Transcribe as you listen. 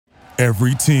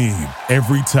Every team,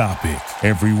 every topic,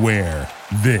 everywhere.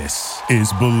 This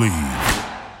is Believe.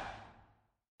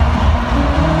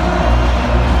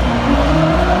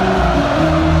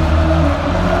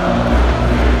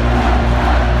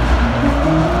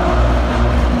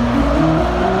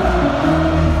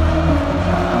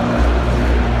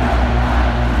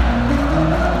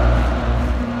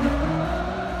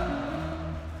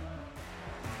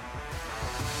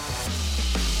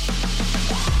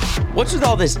 What's with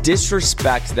all this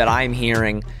disrespect that I'm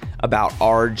hearing about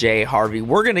RJ Harvey?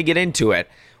 We're going to get into it.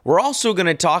 We're also going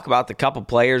to talk about the couple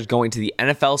players going to the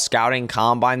NFL scouting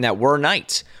combine that were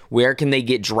Knights. Where can they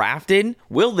get drafted?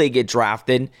 Will they get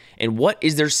drafted? And what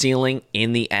is their ceiling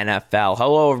in the NFL?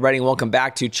 Hello, everybody, and welcome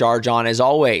back to Charge On. As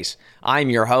always, I'm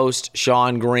your host,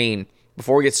 Sean Green.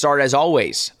 Before we get started, as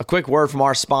always, a quick word from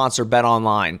our sponsor,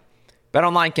 BetOnline.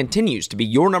 BetOnline continues to be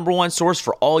your number one source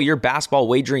for all your basketball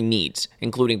wagering needs,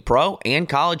 including pro and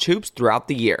college hoops throughout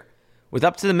the year. With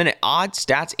up-to-the-minute odds,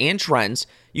 stats, and trends,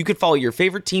 you can follow your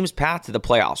favorite team's path to the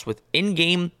playoffs with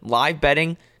in-game live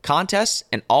betting, contests,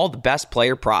 and all the best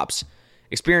player props.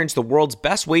 Experience the world's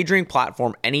best wagering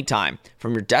platform anytime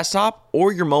from your desktop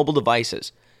or your mobile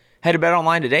devices. Head to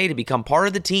BetOnline today to become part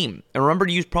of the team, and remember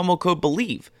to use promo code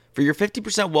BELIEVE for your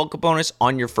 50% welcome bonus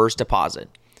on your first deposit.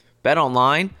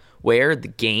 BetOnline, where the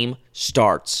game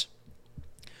starts.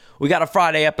 We got a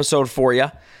Friday episode for you.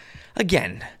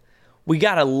 Again, we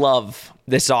got to love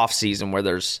this offseason where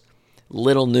there's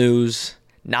little news,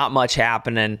 not much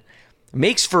happening. It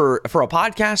makes for a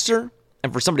podcaster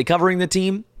and for somebody covering the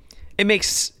team,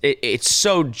 it's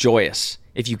so joyous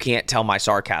if you can't tell my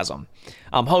sarcasm.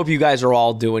 Hope you guys are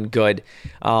all doing good.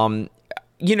 When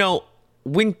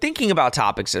thinking about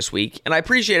topics this week, and I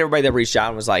appreciate everybody that reached out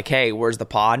and was like, hey, where's the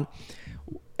pod?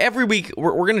 Every week,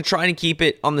 we're going to try and keep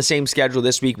it on the same schedule.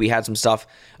 This week, we had some stuff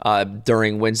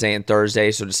during Wednesday and Thursday,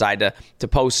 so decided to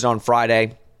post it on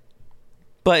Friday.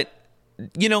 But,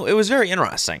 it was very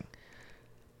interesting.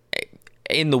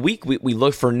 In the week, we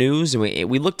looked for news, and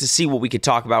we looked to see what we could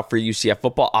talk about for UCF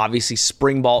football. Obviously,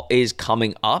 spring ball is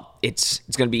coming up. It's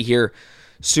going to be here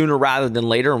sooner rather than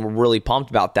later, and we're really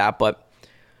pumped about that. But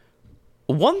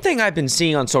one thing I've been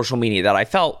seeing on social media that I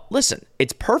felt, listen,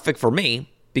 it's perfect for me,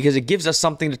 because it gives us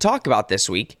something to talk about this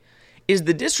week, is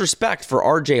the disrespect for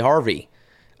RJ Harvey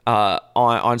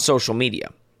on social media.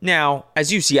 Now,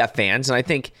 as UCF fans, and I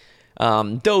think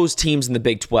those teams in the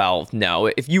Big 12 know,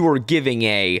 if you were giving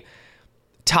a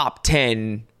top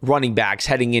 10 running backs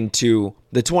heading into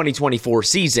the 2024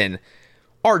 season,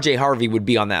 RJ Harvey would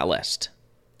be on that list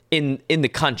in the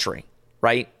country,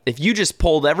 right? If you just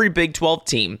pulled every Big 12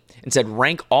 team and said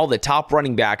rank all the top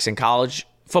running backs in college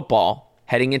football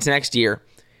heading into next year,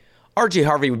 RJ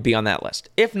Harvey would be on that list.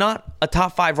 If not, a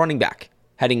top 5 running back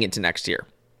heading into next year.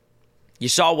 You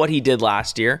saw what he did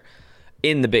last year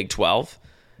in the Big 12.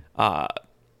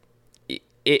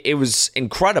 It was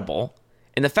incredible.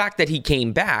 And the fact that he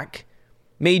came back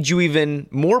made you even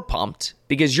more pumped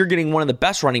because you're getting one of the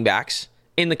best running backs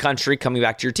in the country coming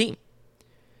back to your team.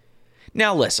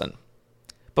 Now listen,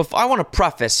 but I want to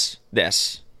preface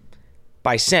this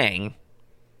by saying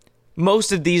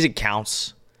most of these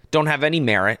accounts don't have any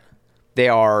merit. They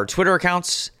are Twitter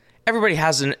accounts. Everybody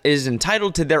is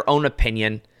entitled to their own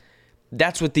opinion.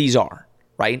 That's what these are,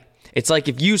 right? It's like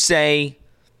if you say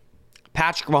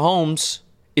Patrick Mahomes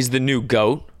is the new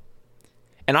GOAT,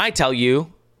 and I tell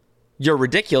you you're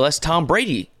ridiculous, Tom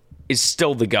Brady is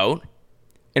still the GOAT,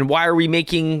 and why are we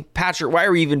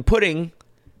even putting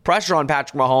pressure on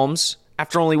Patrick Mahomes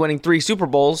after only winning 3 Super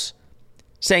Bowls,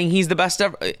 saying he's the best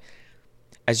ever?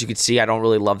 As you can see, I don't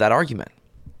really love that argument.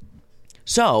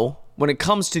 So, when it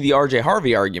comes to the RJ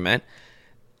Harvey argument,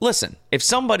 listen, if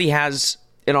somebody has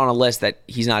it on a list that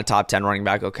he's not a top 10 running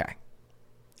back, okay.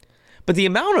 But the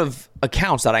amount of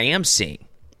accounts that I am seeing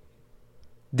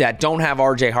that don't have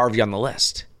RJ Harvey on the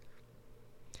list,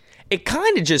 it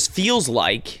kind of just feels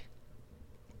like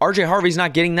RJ Harvey's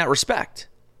not getting that respect.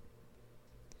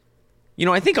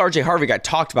 I think RJ Harvey got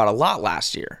talked about a lot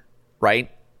last year,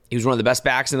 right? He was one of the best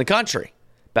backs in the country.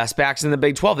 Best backs in the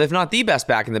Big 12, if not the best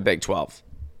back in the Big 12.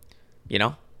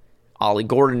 Ollie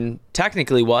Gordon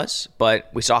technically was,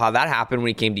 but we saw how that happened when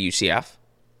he came to UCF.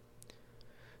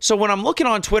 So when I'm looking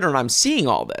on Twitter and I'm seeing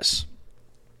all this,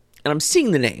 and I'm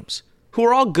seeing the names, who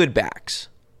are all good backs,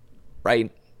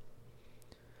 right?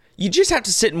 You just have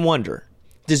to sit and wonder,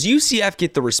 does UCF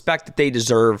get the respect that they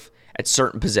deserve at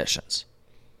certain positions?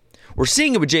 We're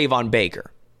seeing it with Javon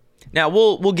Baker. Now,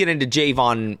 we'll get into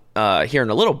Javon here in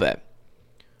a little bit.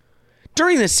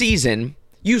 During the season,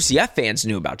 UCF fans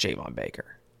knew about Javon Baker.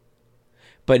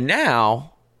 But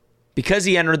now, because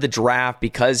he entered the draft,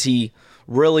 because he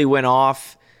really went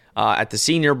off at the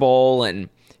Senior Bowl, and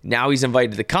now he's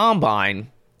invited to the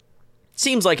Combine.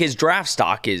 Seems like his draft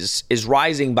stock is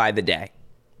rising by the day.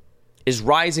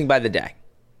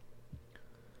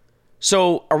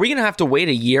 So are we going to have to wait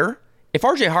a year? If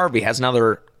RJ Harvey has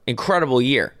another incredible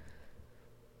year,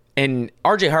 and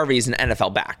RJ Harvey is an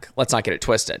NFL back, let's not get it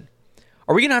twisted.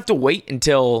 Are we going to have to wait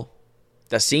until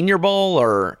the Senior Bowl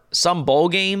or some bowl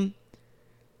game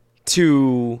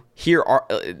to hear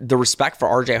the respect for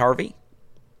RJ Harvey?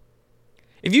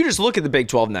 If you just look at the Big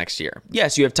 12 next year,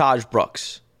 yes, you have Taj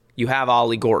Brooks. You have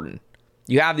Ollie Gordon.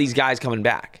 You have these guys coming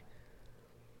back.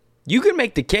 You can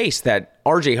make the case that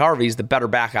RJ Harvey is the better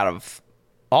back out of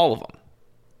all of them.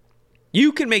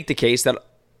 You can make the case that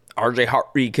RJ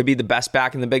Harvey could be the best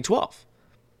back in the Big 12.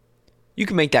 You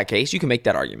can make that case. You can make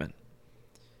that argument.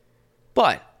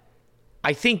 But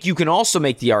I think you can also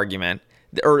make the argument,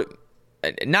 or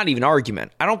not even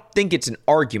argument. I don't think it's an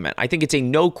argument. I think it's a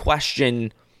no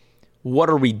question, what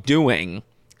are we doing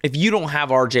if you don't have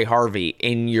RJ Harvey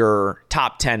in your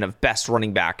top 10 of best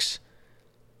running backs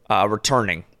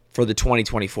returning for the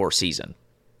 2024 season?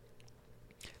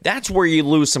 That's where you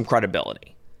lose some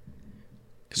credibility.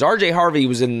 Because RJ Harvey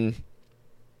was in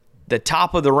the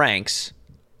top of the ranks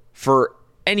for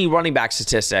any running back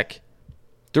statistic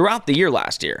throughout the year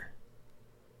last year.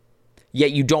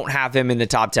 Yet you don't have him in the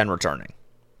top 10 returning.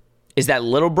 Is that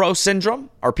little bro syndrome?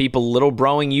 Are people little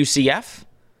broing UCF?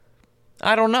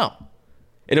 I don't know.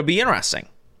 It'll be interesting.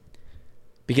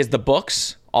 Because the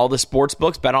books, all the sports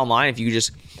books, Bet Online, if you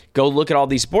just go look at all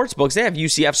these sports books, they have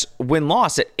UCF's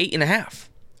win-loss at 8.5.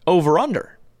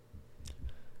 Over-under.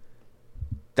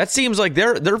 That seems like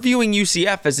they're viewing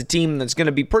UCF as a team that's going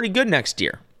to be pretty good next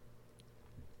year.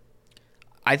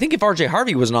 I think if RJ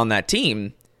Harvey wasn't on that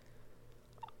team,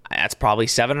 that's probably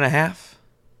 7.5.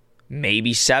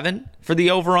 Maybe 7 for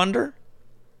the over-under.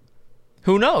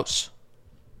 Who knows?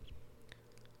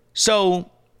 So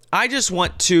I just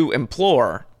want to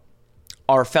implore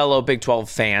our fellow Big 12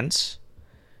 fans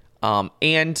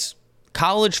and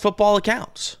college football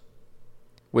accounts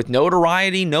with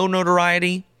notoriety, no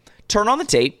notoriety, turn on the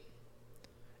tape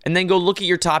and then go look at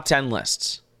your top 10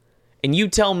 lists and you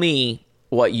tell me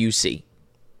what you see.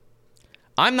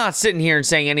 I'm not sitting here and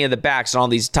saying any of the backs on all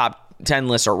these top 10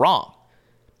 lists are wrong.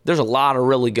 There's a lot of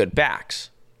really good backs.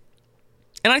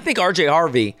 And I think RJ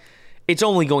Harvey, it's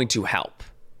only going to help,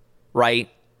 right?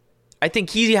 I think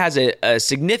he has a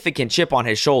significant chip on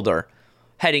his shoulder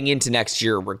heading into next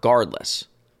year regardless.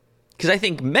 Because I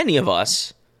think many of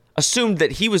us assumed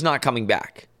that he was not coming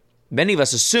back. Many of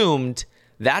us assumed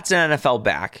that's an NFL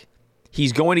back.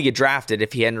 He's going to get drafted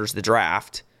if he enters the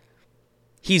draft.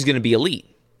 He's going to be elite.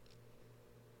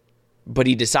 But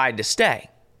he decided to stay.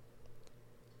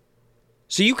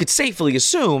 So you could safely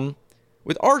assume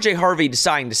with RJ Harvey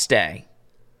deciding to stay,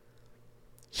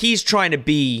 he's trying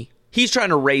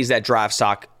to raise that draft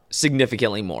stock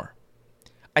significantly more.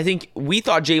 I think we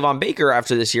thought Javon Baker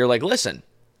after this year, like, listen,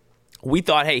 we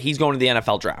thought, hey, he's going to the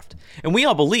NFL draft. And we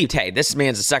all believed, hey, this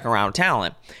man's a second-round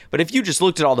talent. But if you just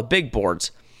looked at all the big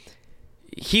boards,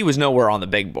 he was nowhere on the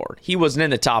big board. He wasn't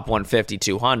in the top 150,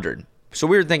 200. So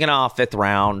we were thinking, fifth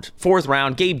round, fourth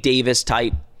round, Gabe Davis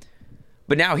type.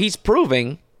 But now he's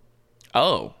proving,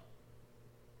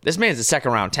 this man's a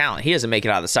second-round talent. He doesn't make it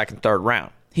out of the second, third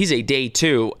round. He's a day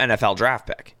 2 NFL draft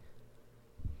pick.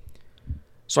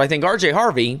 So I think RJ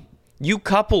Harvey, you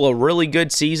couple a really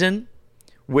good season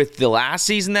with the last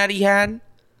season that he had,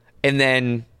 and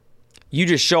then you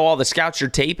just show all the scouts your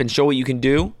tape and show what you can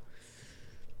do,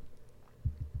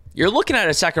 you're looking at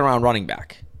a second-round running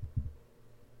back.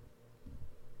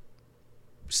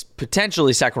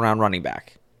 Potentially second-round running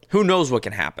back. Who knows what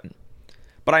can happen?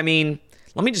 But I mean,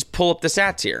 let me just pull up the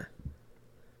stats here.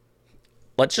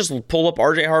 Let's just pull up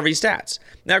RJ Harvey's stats.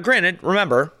 Now, granted,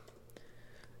 remember,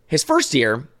 his first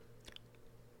year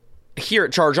here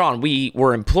at Charge On, we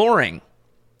were imploring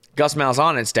Gus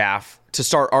Malzahn and staff to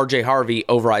start RJ Harvey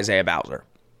over Isaiah Bowser.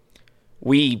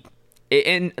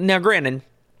 Now, granted,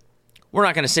 we're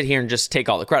not going to sit here and just take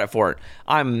all the credit for it.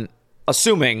 I'm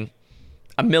assuming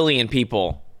 1 million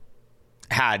people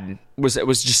was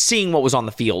just seeing what was on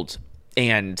the field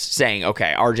and saying,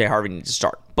 okay, RJ Harvey needs to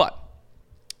start. But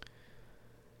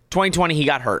 2020, he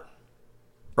got hurt,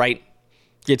 right?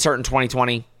 Gets hurt in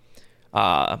 2020,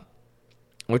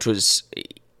 which was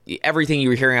everything you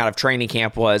were hearing out of training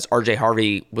camp was RJ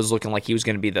Harvey was looking like he was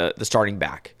going to be the starting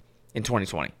back in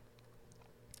 2020.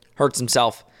 Hurts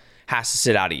himself, has to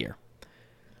sit out a year.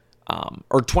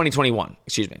 Or 2021,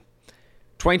 excuse me.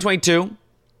 2022,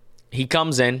 he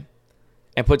comes in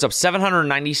and puts up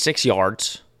 796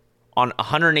 yards on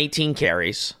 118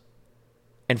 carries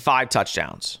and 5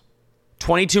 touchdowns.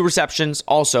 22 receptions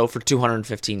also for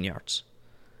 215 yards.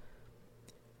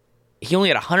 He only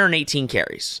had 118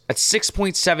 carries. That's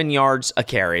 6.7 yards a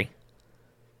carry.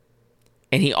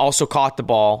 And he also caught the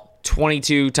ball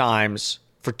 22 times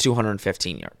for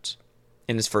 215 yards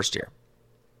in his first year.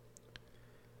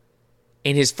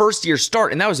 In his first year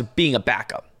start, and that was being a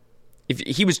backup. If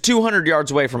he was 200 yards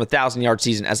away from a 1,000-yard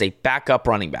season as a backup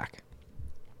running back.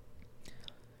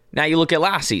 Now you look at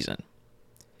last season.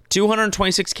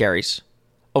 226 carries,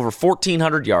 over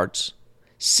 1,400 yards,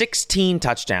 16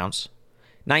 touchdowns,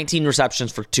 19 receptions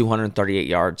for 238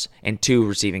 yards, and 2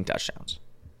 receiving touchdowns.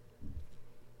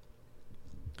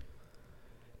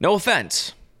 No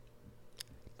offense.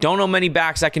 Don't know many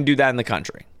backs that can do that in the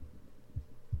country.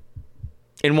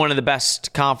 In one of the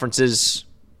best conferences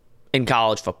in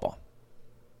college football.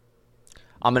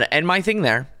 I'm going to end my thing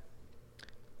there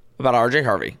about RJ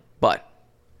Harvey, but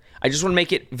I just want to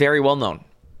make it very well known.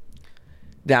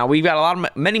 Now, we've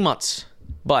got many months,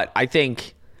 but I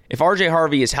think if RJ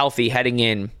Harvey is healthy heading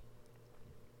in,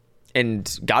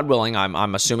 and God willing,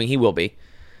 I'm assuming he will be,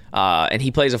 and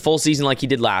he plays a full season like he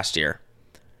did last year,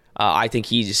 I think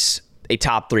he's a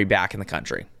top 3 back in the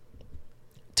country.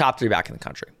 Top 3 back in the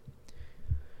country.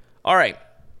 All right,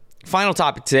 final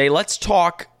topic today. Let's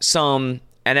talk some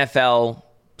NFL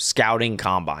scouting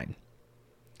combine.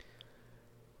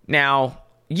 Now,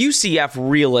 UCF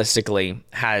realistically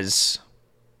has...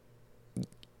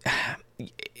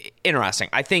 Interesting.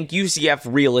 I think UCF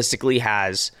realistically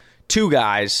has 2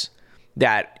 guys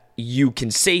that you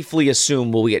can safely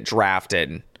assume will get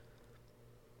drafted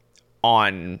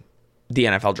on the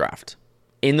NFL draft.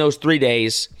 In those 3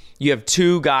 days, you have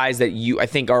 2 guys that I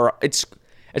think are... It's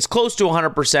close to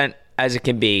 100% as it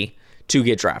can be to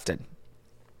get drafted.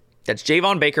 That's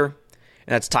Javon Baker, and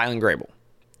that's Tylan Grable,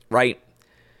 right?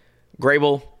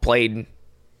 Grable played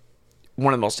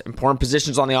one of the most important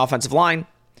positions on the offensive line.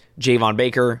 Javon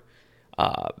Baker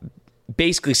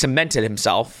basically cemented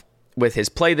himself with his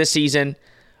play this season,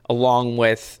 along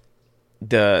with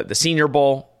the Senior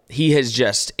Bowl. He has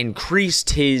just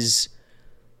increased his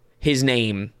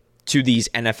name to these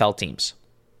NFL teams.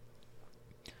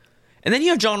 And then you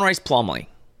have John Rice Plumlee,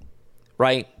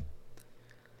 right?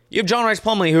 You have John Rice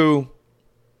Plumlee, who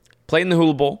played in the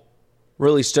Hula Bowl,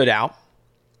 really stood out.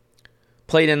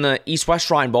 Played in the East-West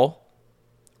Shrine Bowl,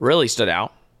 really stood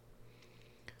out.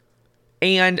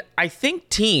 And I think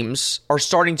teams are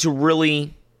starting to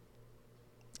really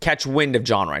catch wind of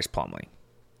John Rice Plumlee.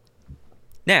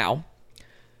 Now,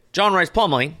 John Rice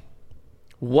Plumlee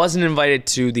wasn't invited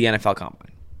to the NFL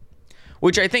Combine,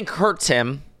 which I think hurts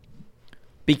him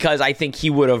because I think he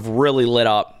would have really lit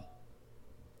up.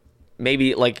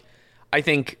 Maybe, I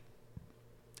think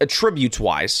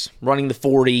attributes-wise, running the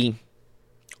 40,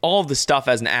 all of the stuff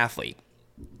as an athlete,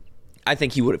 I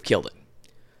think he would have killed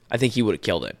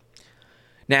it.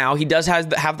 Now, he does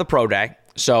have the pro day.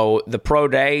 So the pro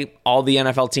day, all the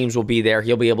NFL teams will be there.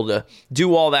 He'll be able to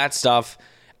do all that stuff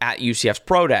at UCF's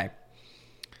pro day.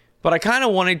 But I kind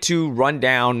of wanted to run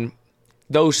down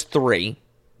those 3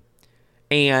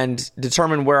 and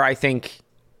determine where I think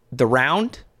the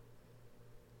round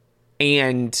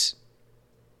and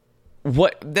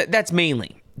that's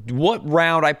mainly what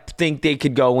round I think they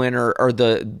could go in or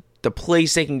the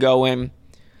place they can go in.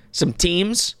 Some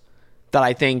teams that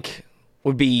I think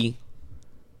would be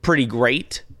pretty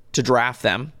great to draft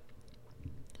them.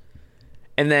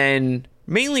 And then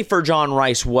mainly for John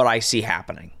Rice, what I see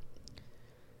happening.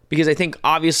 Because I think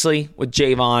obviously with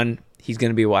Javon, he's going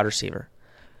to be a wide receiver.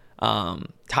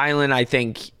 Tylan, I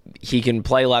think he can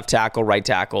play left tackle, right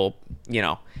tackle.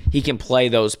 He can play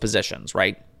those positions,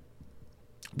 right?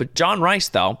 But John Rice,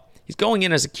 though, he's going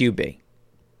in as a QB.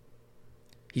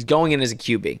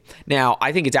 Now,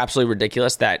 I think it's absolutely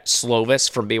ridiculous that Slovis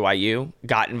from BYU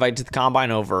got invited to the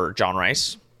Combine over John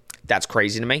Rice. That's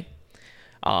crazy to me.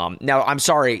 Now, I'm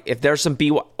sorry, if there's some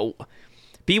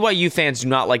BYU fans do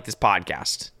not like this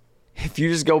podcast. If you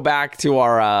just go back to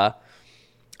our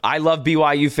I love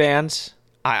BYU fans.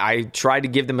 I try to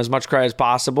give them as much credit as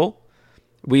possible.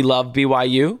 We love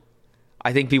BYU.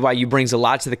 I think BYU brings a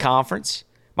lot to the conference.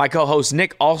 My co-host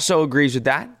Nick also agrees with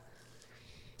that.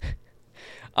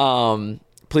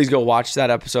 Please go watch that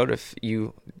episode if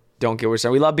you don't get what we're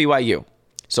saying. We love BYU.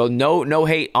 So no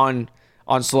hate on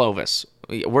Slovis.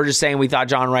 We're just saying we thought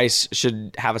John Rice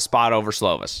should have a spot over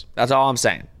Slovis. That's all I'm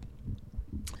saying.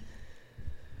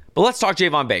 But let's talk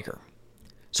Javon Baker.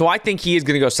 So I think he is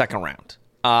going to go second round.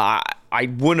 I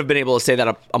wouldn't have been able to say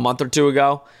that a month or 2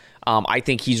 ago. I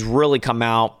think he's really come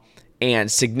out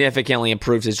and significantly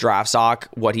improved his draft stock,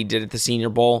 what he did at the Senior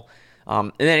Bowl.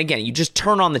 And then again, you just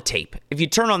turn on the tape. If you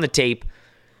turn on the tape,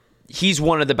 he's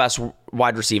one of the best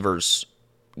wide receivers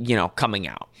coming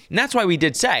out. And that's why we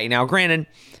did say, now granted,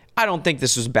 I don't think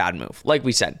this was a bad move. Like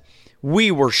we said,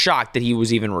 we were shocked that he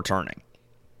was even returning.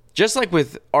 Just like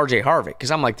with RJ Harvey,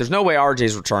 because I'm like, there's no way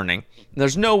RJ's returning.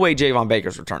 There's no way Javon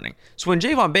Baker's returning. So when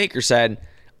Javon Baker said,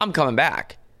 I'm coming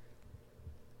back,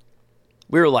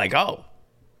 we were like, oh,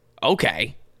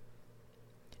 okay.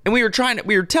 And we were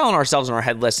telling ourselves in our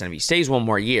head, listen, if he stays one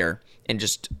more year and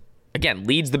just, again,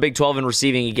 leads the Big 12 in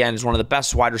receiving again, is one of the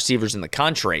best wide receivers in the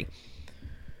country,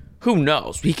 who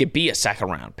knows? He could be a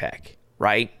second-round pick,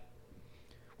 right?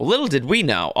 Well, little did we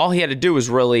know, all he had to do was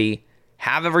really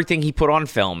have everything he put on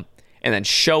film and then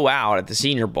show out at the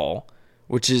Senior Bowl,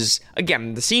 which is,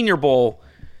 again, the Senior Bowl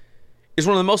is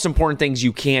one of the most important things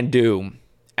you can do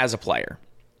as a player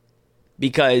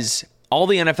because all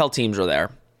the NFL teams are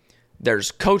there.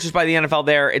 There's coaches by the NFL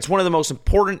there. It's one of the most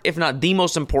important, if not the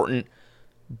most important,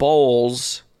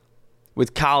 bowls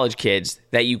with college kids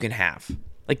that you can have.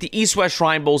 Like the East-West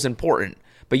Shrine Bowl is important,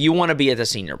 but you want to be at the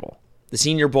Senior Bowl. The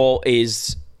Senior Bowl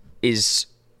is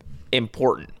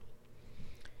important.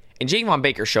 And Javon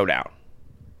Baker showed out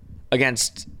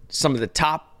against some of the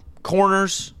top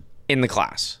corners in the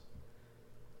class.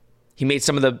 He made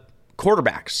some of the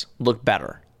quarterbacks look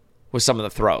better with some of the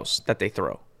throws that they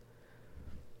threw.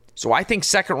 So I think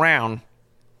second round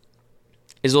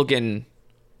is looking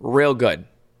real good.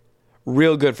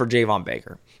 Real good for Javon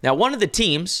Baker. Now, one of the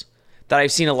teams that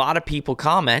I've seen a lot of people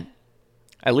comment,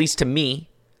 at least to me,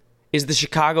 is the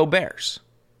Chicago Bears.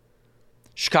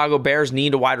 Chicago Bears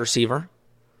need a wide receiver.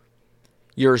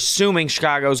 You're assuming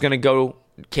Chicago is going to go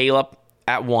Caleb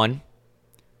at 1.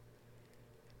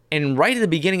 And right at the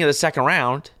beginning of the second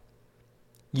round,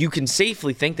 you can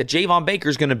safely think that Javon Baker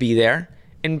is going to be there,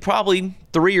 and probably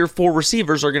 3 or 4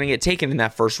 receivers are going to get taken in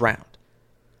that first round.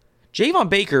 Javon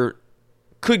Baker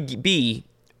could be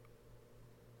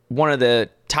one of the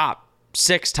top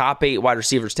 6, top 8 wide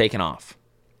receivers taken off.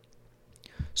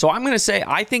 So I'm going to say,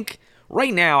 I think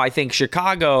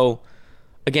Chicago,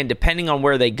 again, depending on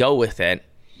where they go with it,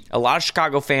 a lot of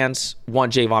Chicago fans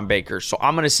want Javon Baker. So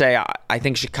I'm going to say I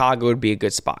think Chicago would be a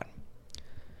good spot.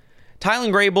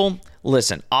 Tylen Grable,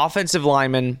 listen, offensive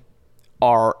linemen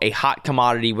are a hot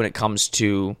commodity when it comes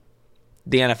to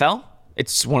the NFL.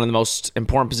 It's one of the most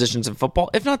important positions in football,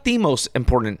 if not the most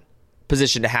important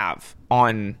position to have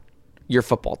on your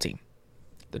football team.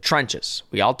 The trenches.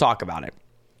 We all talk about it.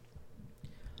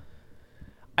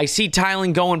 I see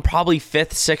Tylen going probably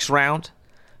 5th, 6th round.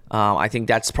 I think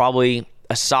that's probably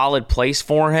a solid place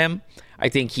for him. I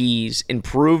think he's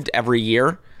improved every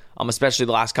year, especially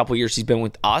the last couple of years he's been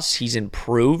with us. He's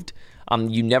improved.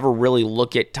 You never really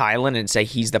look at Tylen and say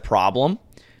he's the problem.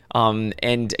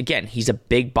 And again, he's a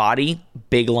big body,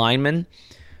 big lineman.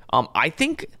 I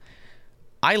think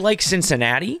I like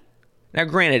Cincinnati. Now,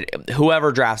 granted,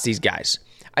 whoever drafts these guys,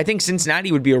 I think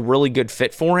Cincinnati would be a really good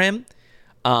fit for him.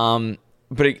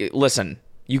 But listen,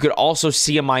 you could also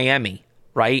see a Miami,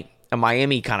 right? A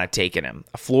Miami kind of taking him,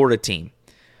 a Florida team.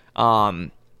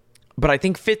 But I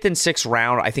think 5th and 6th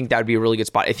round, I think that would be a really good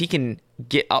spot. If he can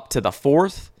get up to the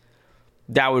 4th,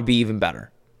 that would be even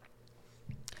better.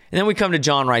 And then we come to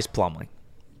John Rice Plumlee.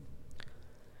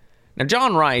 Now,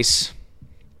 John Rice,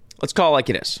 let's call it like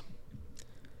it is.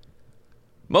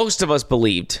 Most of us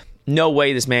believed, no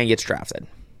way this man gets drafted.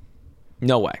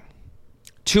 No way.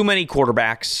 Too many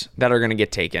quarterbacks that are going to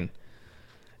get taken.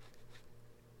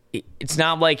 It's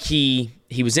not like he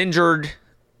was injured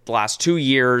the last 2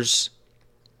 years,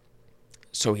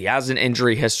 so he has an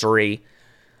injury history.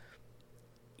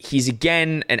 He's,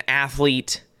 again, an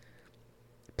athlete,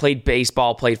 played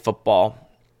baseball, played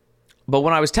football. But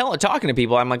when I was talking to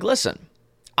people, I'm like, listen,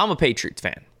 I'm a Patriots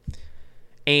fan.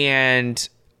 And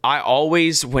I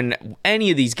always, when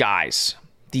any of these guys,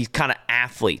 these kind of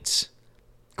athletes,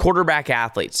 quarterback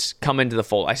athletes come into the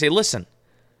fold, I say, listen,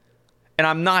 and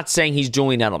I'm not saying he's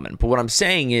Julian Edelman, but what I'm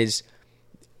saying is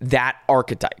that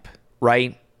archetype,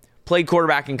 right? Played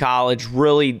quarterback in college,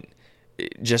 really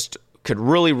just could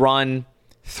really run,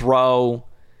 throw,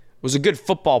 was a good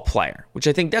football player, which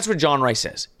I think that's what John Rice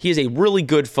is. He is a really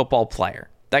good football player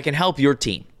that can help your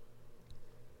team.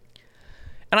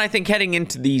 And I think heading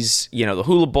into these, the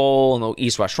Hula Bowl and the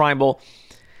East-West Shrine Bowl,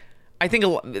 I think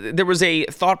there was a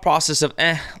thought process of,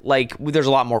 there's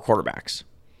a lot more quarterbacks.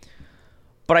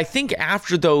 But I think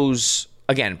after those,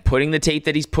 again, putting the tape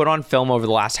that he's put on film over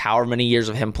the last however many years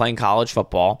of him playing college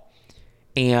football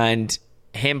and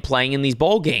him playing in these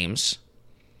bowl games,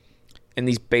 in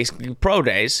these basically pro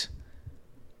days,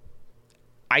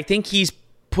 I think he's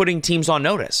putting teams on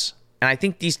notice. And I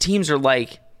think these teams are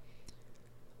like,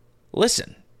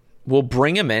 listen, we'll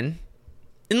bring him in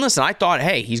And listen, I thought,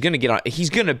 hey, he's going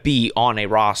to be on a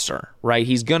roster, right?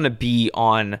 He's going to be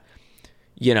on,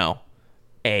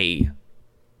 a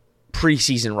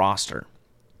preseason roster.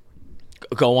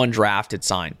 Go undrafted,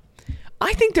 sign.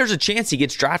 I think there's a chance he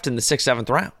gets drafted in the 6th, 7th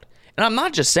round. And I'm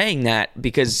not just saying that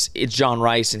because it's John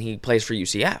Rice and he plays for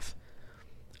UCF.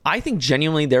 I think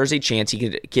genuinely there's a chance he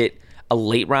could get a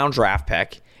late round draft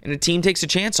pick and a team takes a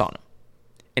chance on him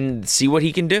and see what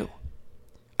he can do.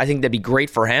 I think that'd be great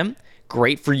for him,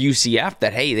 great for UCF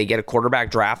that, hey, they get a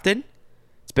quarterback drafted.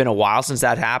 It's been a while since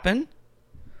that happened.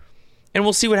 And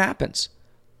we'll see what happens.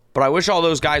 But I wish all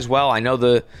those guys well. I know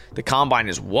the combine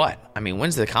is what? I mean,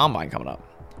 when's the combine coming up?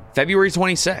 February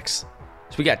 26th.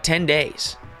 So we got 10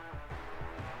 days.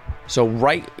 So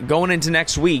going into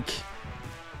next week,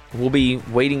 we'll be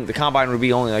waiting. The combine will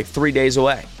be only like 3 days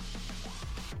away.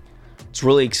 It's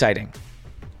really exciting.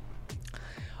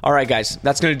 All right, guys,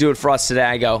 that's going to do it for us today.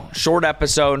 I go short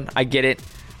episode. I get it.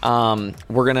 We're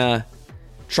going to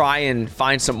try and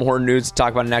find some more news to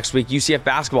talk about next week. UCF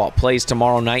basketball plays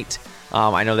tomorrow night.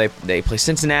 I know they play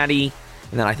Cincinnati,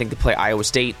 and then I think they play Iowa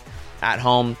State at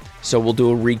home. So we'll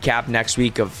do a recap next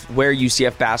week of where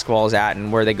UCF basketball is at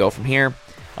and where they go from here.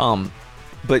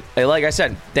 But like I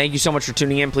said, thank you so much for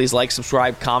tuning in. Please like,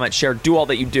 subscribe, comment, share, do all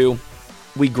that you do.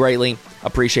 We greatly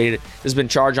appreciate it. This has been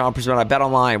Charge On, presented by Bet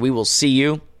Online. We will see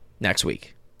you next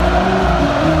week.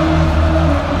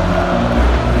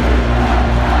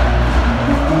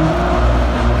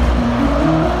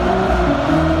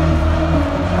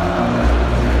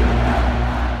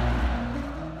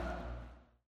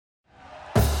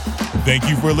 Thank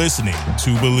you for listening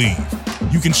to Believe.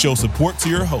 You can show support to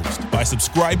your host by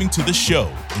subscribing to the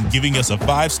show and giving us a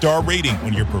 5-star rating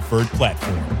on your preferred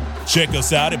platform. Check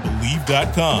us out at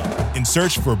Believe.com and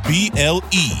search for BLEAV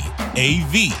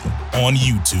on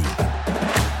YouTube.